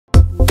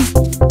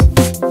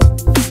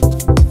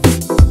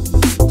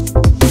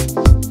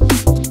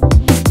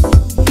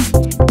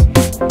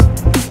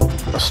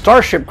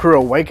Starship crew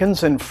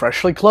awakens in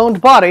freshly cloned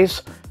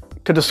bodies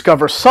to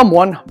discover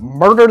someone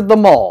murdered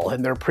them all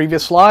in their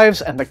previous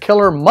lives, and the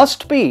killer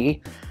must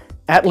be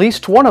at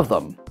least one of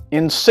them.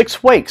 In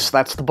 6 Wakes,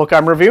 that's the book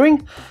I'm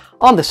reviewing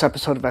on this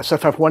episode of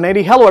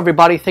SFF180. Hello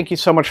everybody, thank you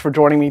so much for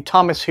joining me.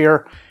 Thomas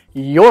here,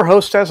 your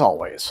host as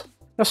always.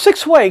 Now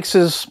 6 Wakes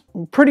is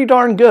pretty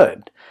darn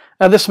good.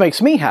 Now this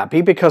makes me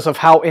happy because of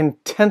how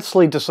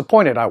intensely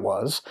disappointed I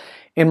was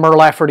in Mur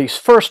Lafferty's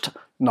first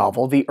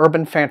novel, the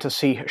urban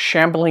fantasy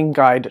Shambling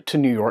Guide to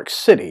New York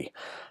City,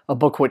 a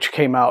book which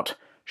came out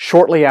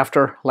shortly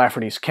after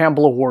Lafferty's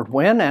Campbell Award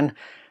win, and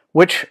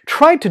which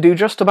tried to do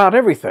just about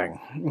everything,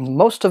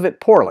 most of it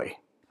poorly.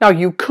 Now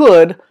you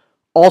could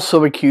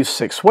also accuse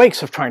 6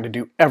 Wakes of trying to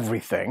do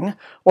everything,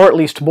 or at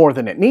least more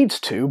than it needs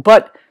to,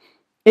 but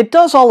it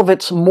does all of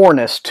its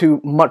moreness to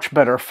much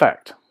better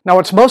effect. Now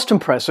what's most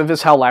impressive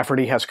is how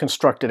Lafferty has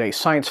constructed a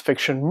science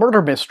fiction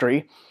murder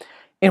mystery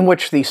in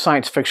which the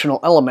science fictional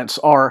elements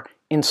are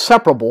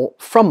inseparable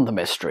from the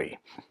mystery.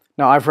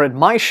 Now I've read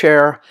my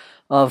share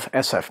of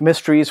SF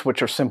mysteries,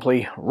 which are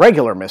simply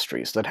regular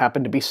mysteries that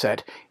happen to be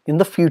set in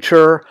the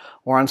future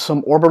or on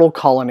some orbital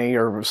colony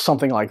or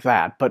something like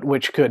that, but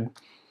which could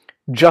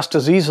just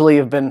as easily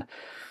have been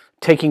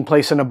taking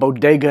place in a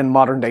bodega in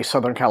modern-day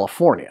Southern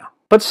California.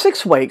 But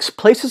 6 Wakes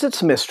places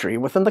its mystery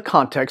within the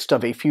context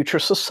of a future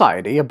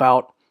society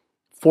about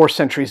 4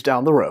 centuries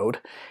down the road,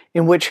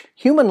 in which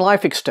human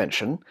life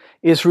extension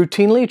is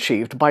routinely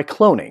achieved by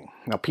cloning.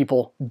 Now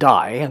people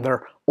die and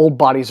their old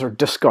bodies are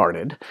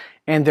discarded,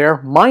 and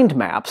their mind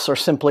maps are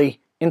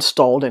simply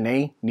installed in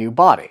a new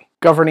body.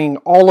 Governing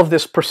all of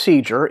this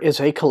procedure is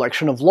a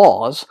collection of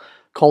laws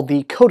called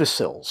the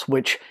codicils,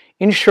 which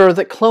ensure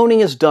that cloning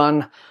is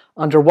done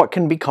under what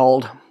can be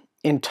called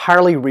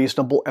entirely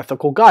reasonable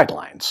ethical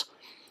guidelines.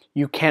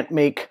 You can't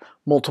make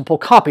multiple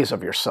copies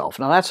of yourself.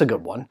 Now that's a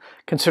good one,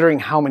 considering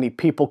how many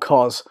people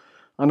cause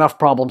enough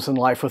problems in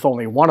life with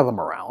only one of them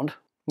around.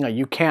 Now,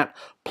 you can't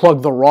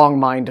plug the wrong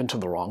mind into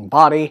the wrong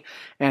body,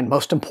 and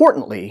most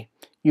importantly,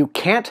 you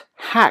can't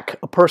hack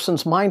a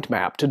person's mind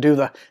map to do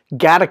the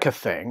Gattaca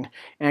thing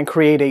and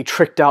create a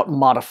tricked-out,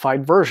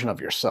 modified version of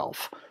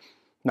yourself.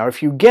 Now,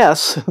 if you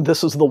guess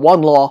this is the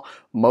one law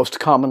most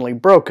commonly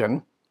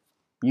broken,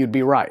 you'd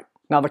be right.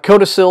 Now, the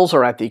codicils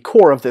are at the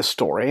core of this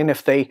story, and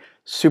if they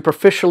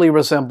superficially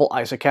resemble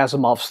Isaac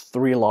Asimov's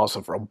 3 laws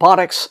of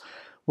robotics,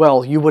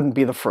 well, you wouldn't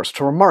be the first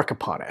to remark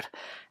upon it.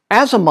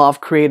 Asimov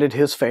created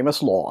his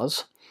famous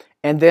laws,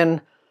 and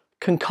then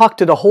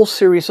concocted a whole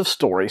series of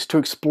stories to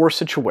explore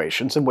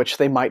situations in which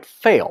they might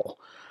fail,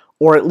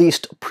 or at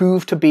least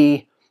prove to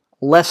be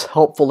less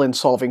helpful in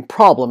solving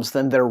problems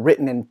than their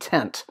written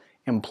intent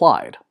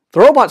implied.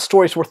 The robot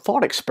stories were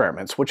thought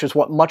experiments, which is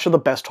what much of the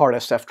best hard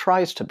SF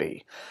tries to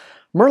be.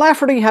 Mur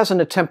Lafferty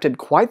hasn't attempted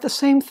quite the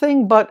same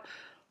thing, but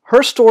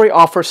her story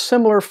offers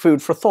similar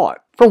food for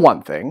thought. For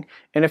one thing,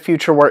 in a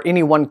future where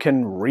anyone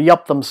can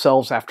re-up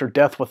themselves after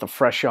death with a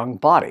fresh young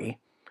body,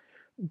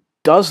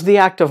 does the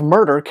act of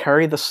murder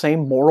carry the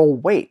same moral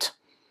weight?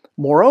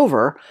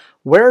 Moreover,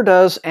 where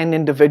does an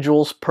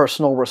individual's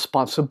personal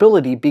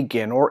responsibility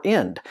begin or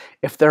end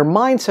if their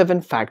minds have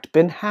in fact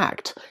been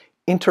hacked,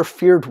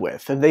 interfered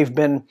with, and they've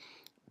been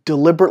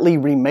deliberately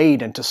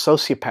remade into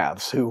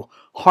sociopaths who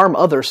harm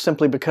others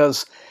simply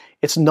because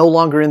it's no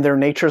longer in their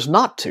natures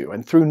not to,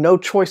 and through no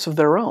choice of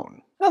their own?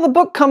 Now, the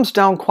book comes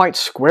down quite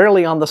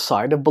squarely on the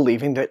side of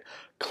believing that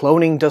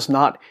cloning does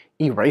not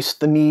erase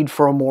the need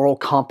for a moral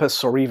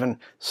compass or even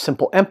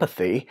simple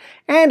empathy,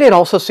 and it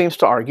also seems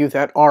to argue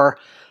that our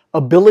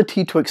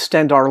ability to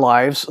extend our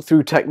lives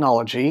through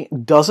technology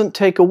doesn't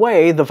take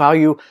away the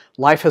value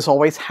life has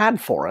always had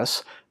for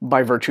us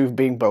by virtue of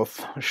being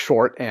both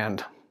short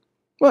and,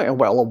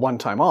 well, a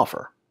one-time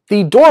offer.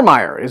 The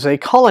Dormeyer is a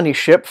colony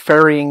ship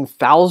ferrying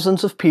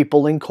thousands of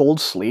people in cold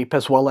sleep,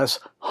 as well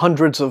as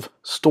hundreds of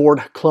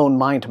stored clone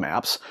mind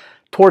maps,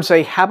 towards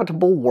a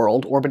habitable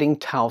world orbiting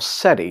Tau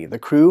Ceti. The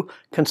crew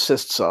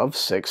consists of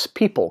 6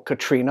 people: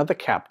 Katrina, the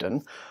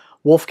captain;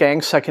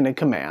 Wolfgang, second in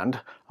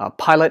command;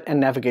 pilot and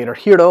navigator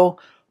Hiro;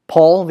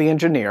 Paul, the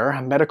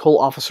engineer; medical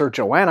officer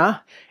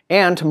Joanna;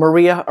 and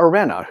Maria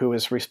Arena, who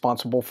is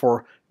responsible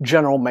for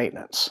general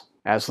maintenance.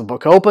 As the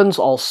book opens,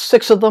 all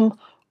 6 of them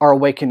are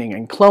awakening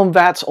in clone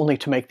vats, only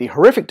to make the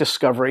horrific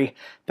discovery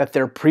that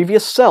their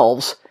previous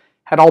selves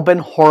had all been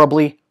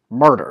horribly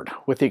murdered,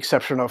 with the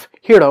exception of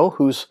Hiro,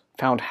 who's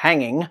found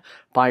hanging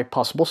by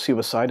possible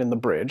suicide in the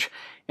bridge,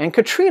 and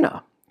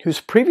Katrina, whose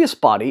previous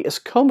body is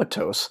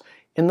comatose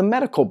in the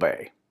medical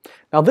bay.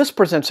 Now this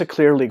presents a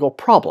clear legal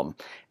problem,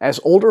 as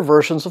older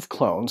versions of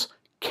clones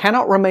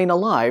cannot remain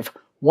alive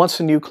once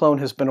a new clone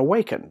has been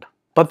awakened.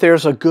 But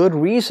there's a good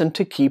reason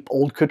to keep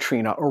old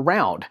Katrina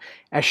around,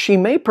 as she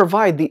may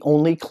provide the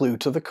only clue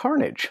to the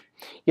carnage.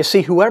 You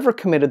see, whoever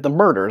committed the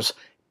murders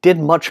did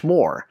much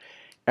more.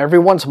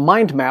 Everyone's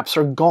mind maps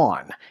are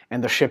gone,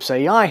 and the ship's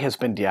AI has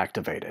been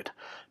deactivated.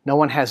 No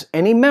one has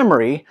any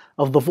memory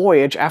of the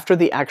voyage after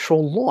the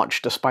actual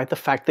launch, despite the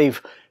fact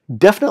they've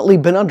definitely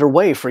been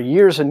underway for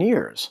years and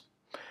years.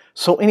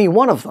 So any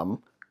one of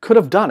them could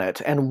have done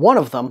it, and one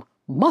of them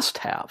must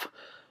have.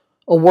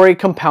 a worry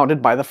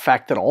compounded by the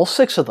fact that all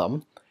 6 of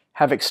them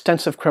have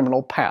extensive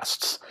criminal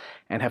pasts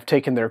and have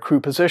taken their crew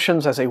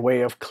positions as a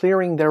way of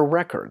clearing their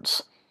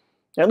records.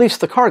 At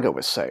least the cargo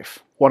is safe.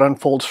 What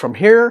unfolds from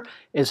here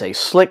is a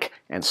slick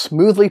and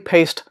smoothly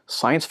paced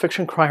science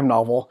fiction crime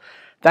novel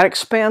that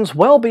expands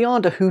well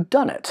beyond a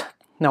whodunit.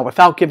 Now,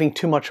 without giving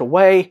too much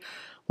away,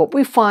 what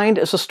we find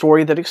is a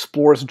story that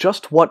explores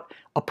just what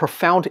a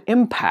profound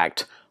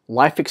impact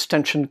life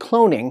extension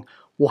cloning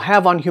will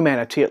have on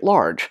humanity at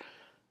large,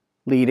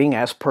 leading,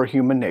 as per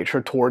human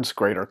nature, towards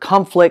greater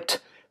conflict,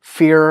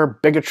 fear,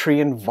 bigotry,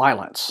 and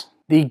violence.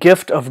 The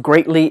gift of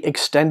greatly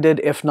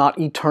extended, if not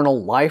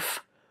eternal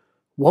life,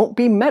 won't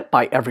be met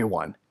by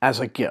everyone as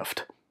a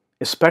gift,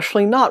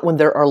 especially not when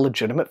there are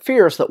legitimate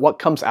fears that what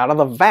comes out of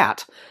the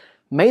vat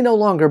may no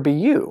longer be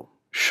you,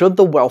 should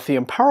the wealthy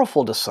and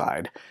powerful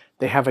decide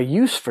they have a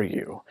use for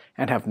you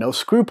and have no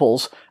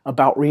scruples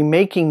about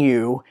remaking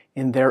you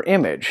in their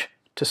image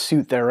to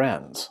suit their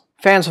ends.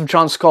 Fans of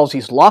John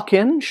Scalzi's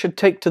Lock-In should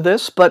take to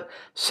this, but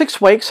 6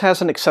 Wakes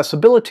has an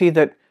accessibility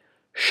that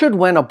should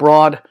win a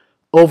broad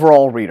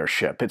overall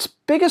readership. Its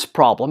biggest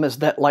problem is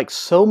that, like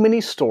so many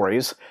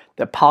stories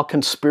that pile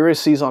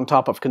conspiracies on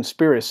top of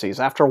conspiracies,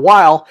 after a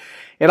while,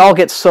 it all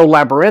gets so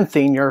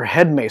labyrinthine your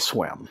head may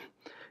swim.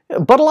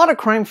 But a lot of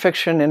crime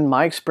fiction, in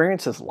my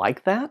experience, is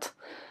like that.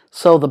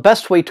 So the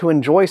best way to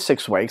enjoy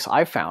 6 Wakes,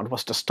 I found,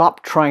 was to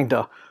stop trying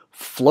to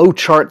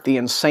flowchart the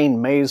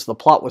insane maze the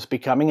plot was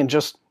becoming and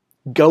just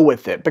go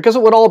with it, because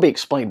it would all be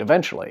explained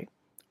eventually.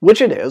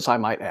 Which it is, I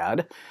might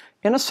add,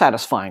 in a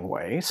satisfying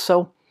way.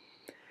 So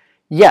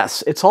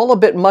yes, it's all a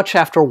bit much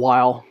after a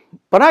while,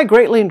 but I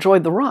greatly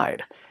enjoyed the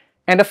ride.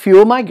 And a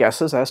few of my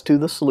guesses as to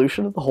the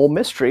solution of the whole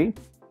mystery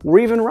were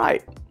even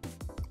right.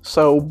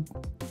 So,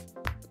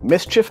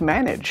 mischief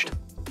managed.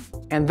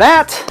 And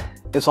that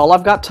is all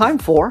I've got time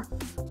for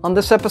on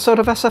this episode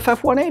of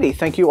SFF180.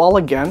 Thank you all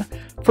again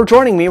for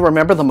joining me.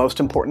 Remember, the most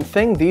important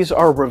thing, these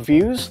are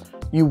reviews.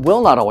 You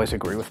will not always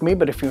agree with me,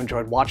 but if you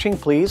enjoyed watching,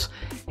 please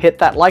hit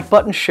that like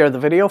button, share the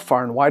video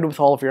far and wide with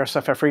all of your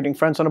SFF reading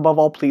friends, and above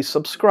all, please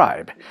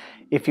subscribe.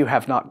 If you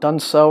have not done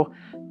so,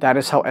 that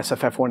is how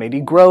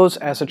SFF180 grows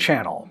as a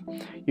channel.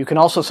 You can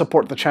also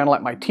support the channel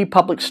at my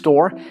TeePublic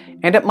store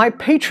and at my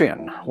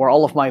Patreon, where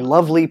all of my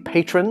lovely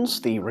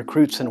patrons, the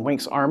Recruits and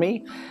Winks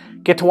Army,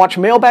 get to watch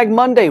Mailbag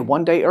Monday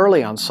 1 day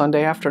early on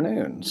Sunday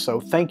afternoon.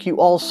 So thank you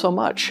all so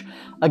much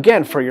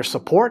again for your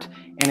support,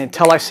 and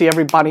until I see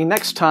everybody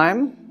next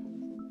time,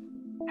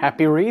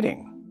 happy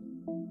reading.